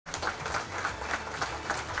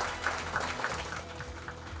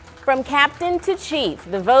From captain to chief,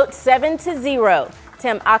 the vote 7-0.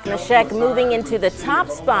 Tim Aknashek moving into the top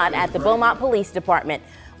spot at the Beaumont Police Department.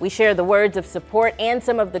 We share the words of support and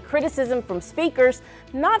some of the criticism from speakers,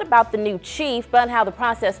 not about the new chief, but how the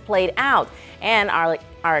process played out, and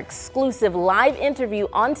our exclusive live interview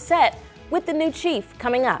on set with the new chief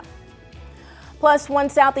coming up. Plus, one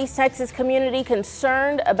Southeast Texas community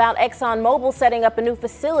concerned about ExxonMobil setting up a new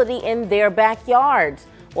facility in their backyards.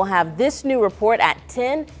 We'll have this new report at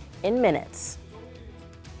 10 in minutes.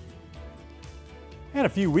 And a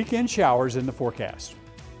few weekend showers in the forecast.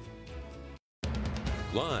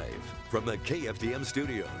 Live from the KFDM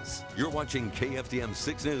studios, you're watching KFDM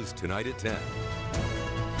 6 News tonight at 10.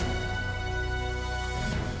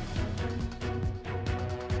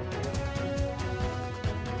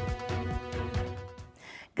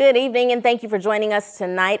 Good evening and thank you for joining us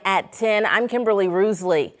tonight at 10. I'm Kimberly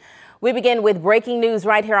Roosley. We begin with breaking news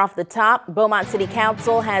right here off the top. Beaumont City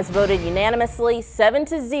Council has voted unanimously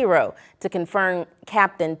 7-0 to confirm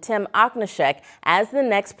Captain Tim Aknashek as the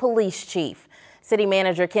next police chief. City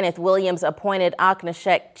Manager Kenneth Williams appointed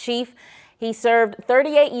Aknashek chief. He served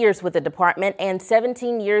 38 years with the department and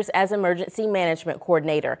 17 years as emergency management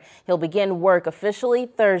coordinator. He'll begin work officially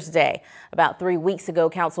Thursday. About 3 weeks ago,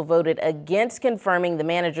 council voted against confirming the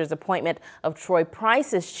manager's appointment of Troy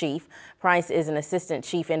Price as chief. Price is an assistant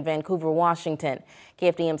chief in Vancouver, Washington.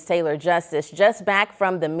 KFDM's Taylor Justice just back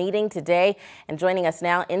from the meeting today and joining us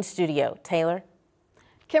now in studio. Taylor.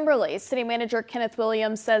 Kimberly, City Manager Kenneth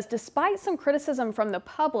Williams says despite some criticism from the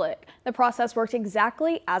public, the process worked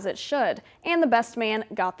exactly as it should, and the best man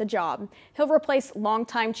got the job. He'll replace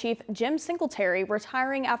longtime Chief Jim Singletary,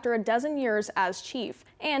 retiring after a dozen years as chief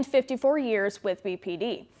and 54 years with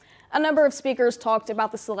BPD. A number of speakers talked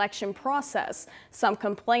about the selection process. Some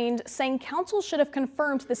complained, saying council should have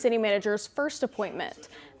confirmed the city manager's first appointment.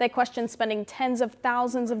 They questioned spending tens of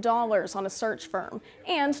thousands of dollars on a search firm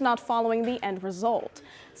and not following the end result.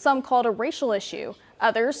 Some called a racial issue.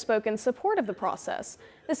 Others spoke in support of the process.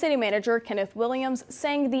 The city manager, Kenneth Williams,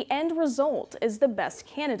 saying the end result is the best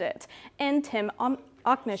candidate, and Tim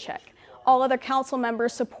Aknashek. All other council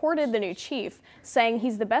members supported the new chief, saying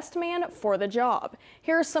he's the best man for the job.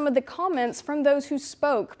 Here are some of the comments from those who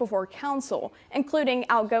spoke before council, including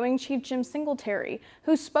outgoing Chief Jim Singletary,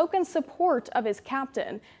 who spoke in support of his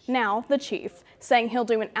captain, now the chief, saying he'll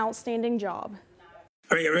do an outstanding job.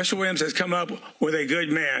 Mr. Williams has come up with a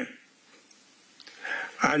good man.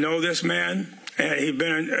 I know this man, and he's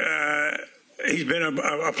been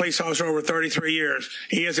a police officer over 33 years.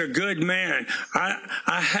 He is a good man.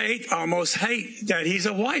 I almost hate that he's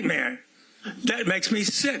a white man. That makes me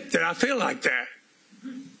sick that I feel like that.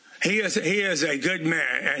 He is a good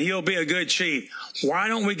man, and he'll be a good chief. Why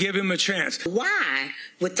don't we give him a chance? Why,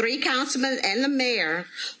 with 3 councilmen and the mayor,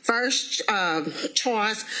 first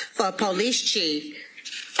choice for police chief,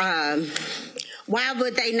 why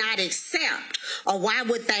would they not accept, or why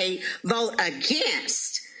would they vote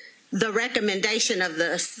against the recommendation of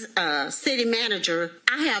the city manager?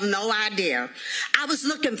 I have no idea. I was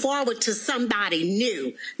looking forward to somebody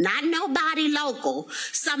new, not nobody local,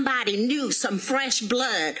 somebody new, some fresh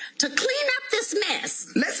blood to clean up this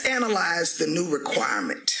mess. Let's analyze the new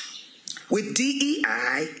requirement. With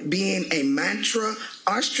DEI being a mantra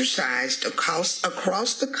ostracized across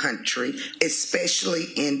the country, especially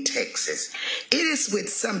in Texas, it is with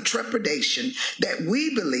some trepidation that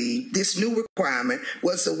we believe this new requirement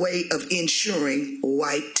was a way of ensuring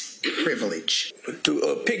white privilege.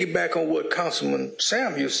 To piggyback on what Councilman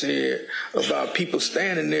Samuel said about people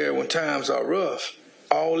standing there when times are rough,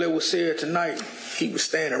 all that was said tonight, he was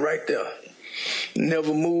standing right there.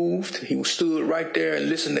 Never moved. He stood right there and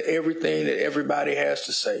listened to everything that everybody has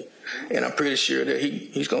to say. And I'm pretty sure that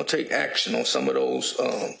he's going to take action on some of those,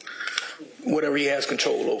 whatever he has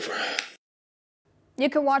control over. You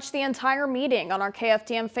can watch the entire meeting on our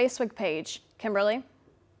KFDM Facebook page. Kimberly?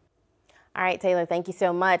 All right, Taylor, thank you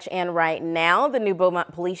so much. And right now, the new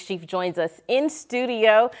Beaumont Police Chief joins us in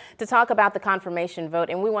studio to talk about the confirmation vote.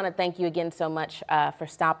 And we want to thank you again so much for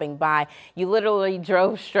stopping by. You literally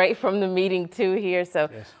drove straight from the meeting to here, so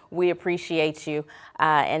yes, we appreciate you.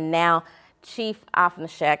 And now, Chief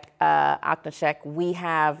Aknashek, we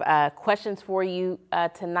have questions for you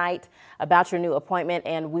tonight about your new appointment.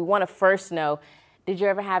 And we want to first know, did you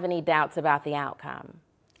ever have any doubts about the outcome?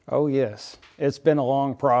 Oh, yes. It's been a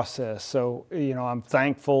long process. So, you know, I'm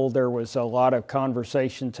thankful there was a lot of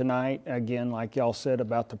conversation tonight, again, like y'all said,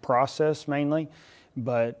 about the process mainly.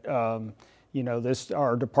 But, you know,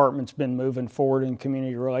 our department's been moving forward in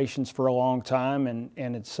community relations for a long time,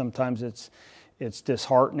 and sometimes it's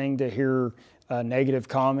disheartening to hear negative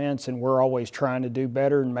comments, and we're always trying to do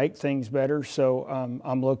better and make things better. So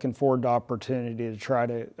I'm looking forward to opportunity to try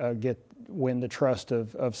to win the trust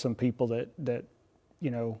of some people that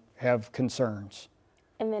have concerns.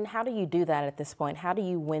 And then how do you do that at this point? How do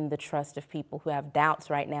you win the trust of people who have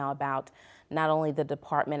doubts right now about not only the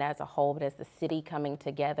department as a whole, but as the city coming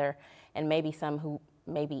together, and maybe some who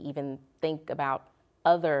maybe even think about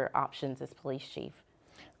other options as police chief?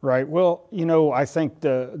 Right. Well, I think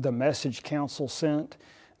the message council sent,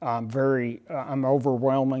 I'm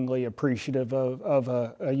overwhelmingly appreciative of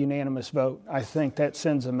a unanimous vote. I think that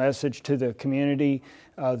sends a message to the community.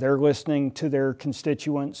 They're listening to their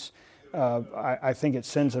constituents. I think it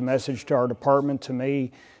sends a message to our department, to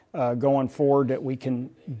me, going forward, that we can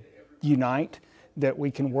unite, that we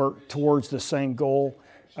can work towards the same goal.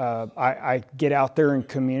 I get out there in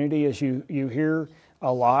community, as you hear,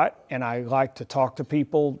 a lot, and I like to talk to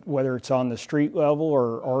people, whether it's on the street level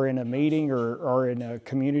or in a meeting or in a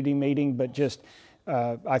community meeting, but just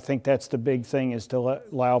I think that's the big thing, is to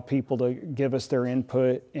allow people to give us their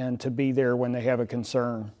input and to be there when they have a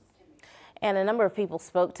concern. And a number of people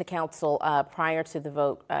spoke to council prior to the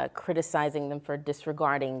vote, criticizing them for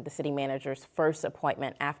disregarding the city manager's first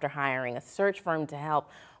appointment after hiring a search firm to help.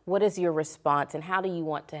 What is your response, and how do you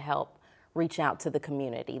want to help reach out to the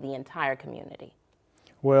community, the entire community?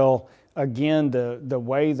 Well, again, the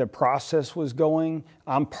way the process was going,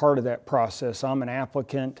 I'm part of that process. I'm an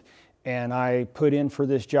applicant, and I put in for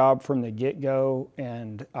this job from the get-go,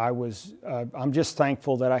 and I'm just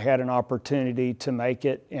thankful that I had an opportunity to make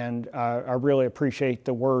it, and I really appreciate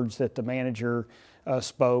the words that the manager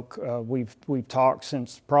spoke. We've talked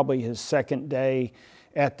since probably his second day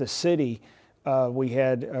at the city. We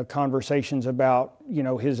had conversations about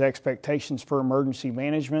his expectations for emergency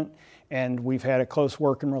management, and we've had a close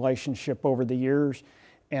working relationship over the years.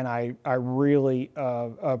 And I really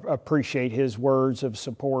appreciate his words of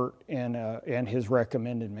support and his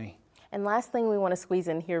recommended me. And last thing we want to squeeze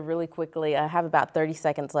in here really quickly, I have about 30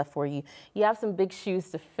 seconds left for you. You have some big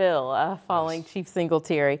shoes to fill following Chief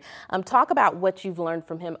Singletary. Talk about what you've learned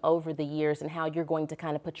from him over the years and how you're going to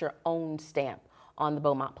kind of put your own stamp on the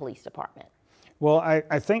Beaumont Police Department. Well,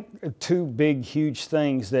 I think two big, huge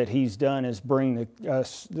things that he's done is bring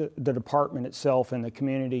the department itself and the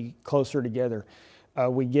community closer together.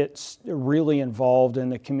 We get really involved in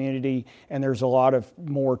the community, and there's a lot of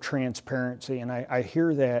more transparency. And I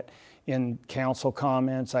hear that in council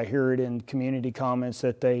comments. I hear it in community comments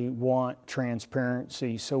that they want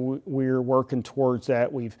transparency. So we're working towards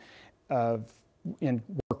that. We've worked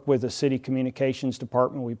with the city communications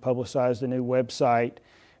department. We publicized a new website.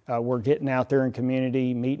 We're getting out there in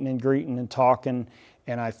community, meeting and greeting and talking,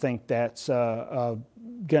 and I think that's going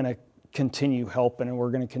to continue helping, and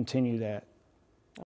we're going to continue that.